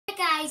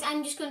guys,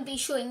 I'm just going to be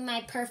showing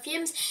my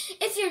perfumes.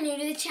 If you're new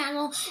to the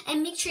channel,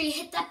 and make sure you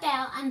hit that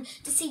bell and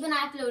to see when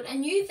I upload a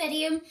new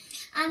video.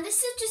 And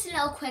this is just a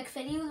little quick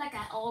video like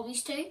I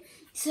always do.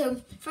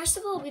 So first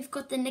of all, we've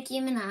got the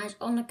Nicki Minaj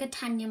or Nicki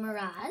Tanya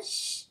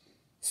Mirage.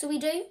 So we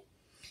do.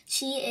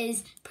 She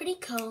is pretty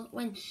cool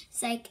when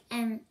it's like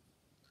I'm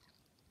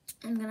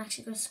gonna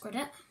actually go squirt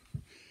it.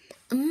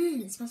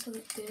 It smells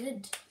really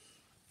good.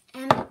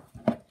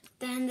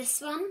 Then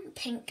this one,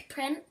 pink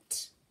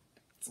print.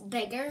 It's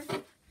bigger.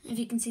 If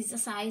you can see the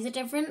size of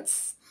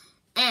difference.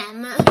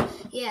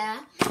 Yeah.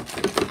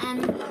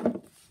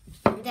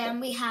 Then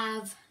we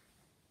have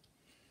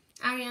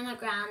Ariana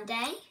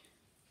Grande.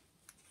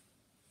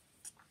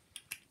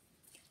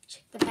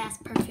 The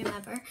best perfume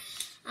ever.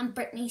 And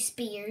Britney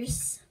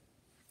Spears.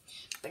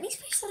 Britney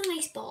Spears had a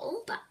nice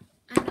bottle, but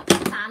I'm not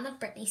a fan of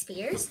Britney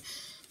Spears.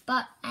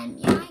 But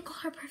yeah, I got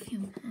her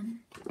perfume.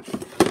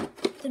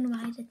 Don't know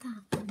why I did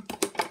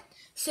that.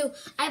 So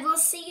I will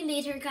see you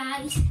later,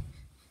 guys.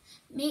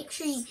 Make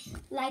sure you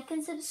like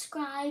and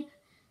subscribe.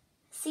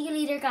 See you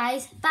later,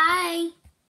 guys. Bye.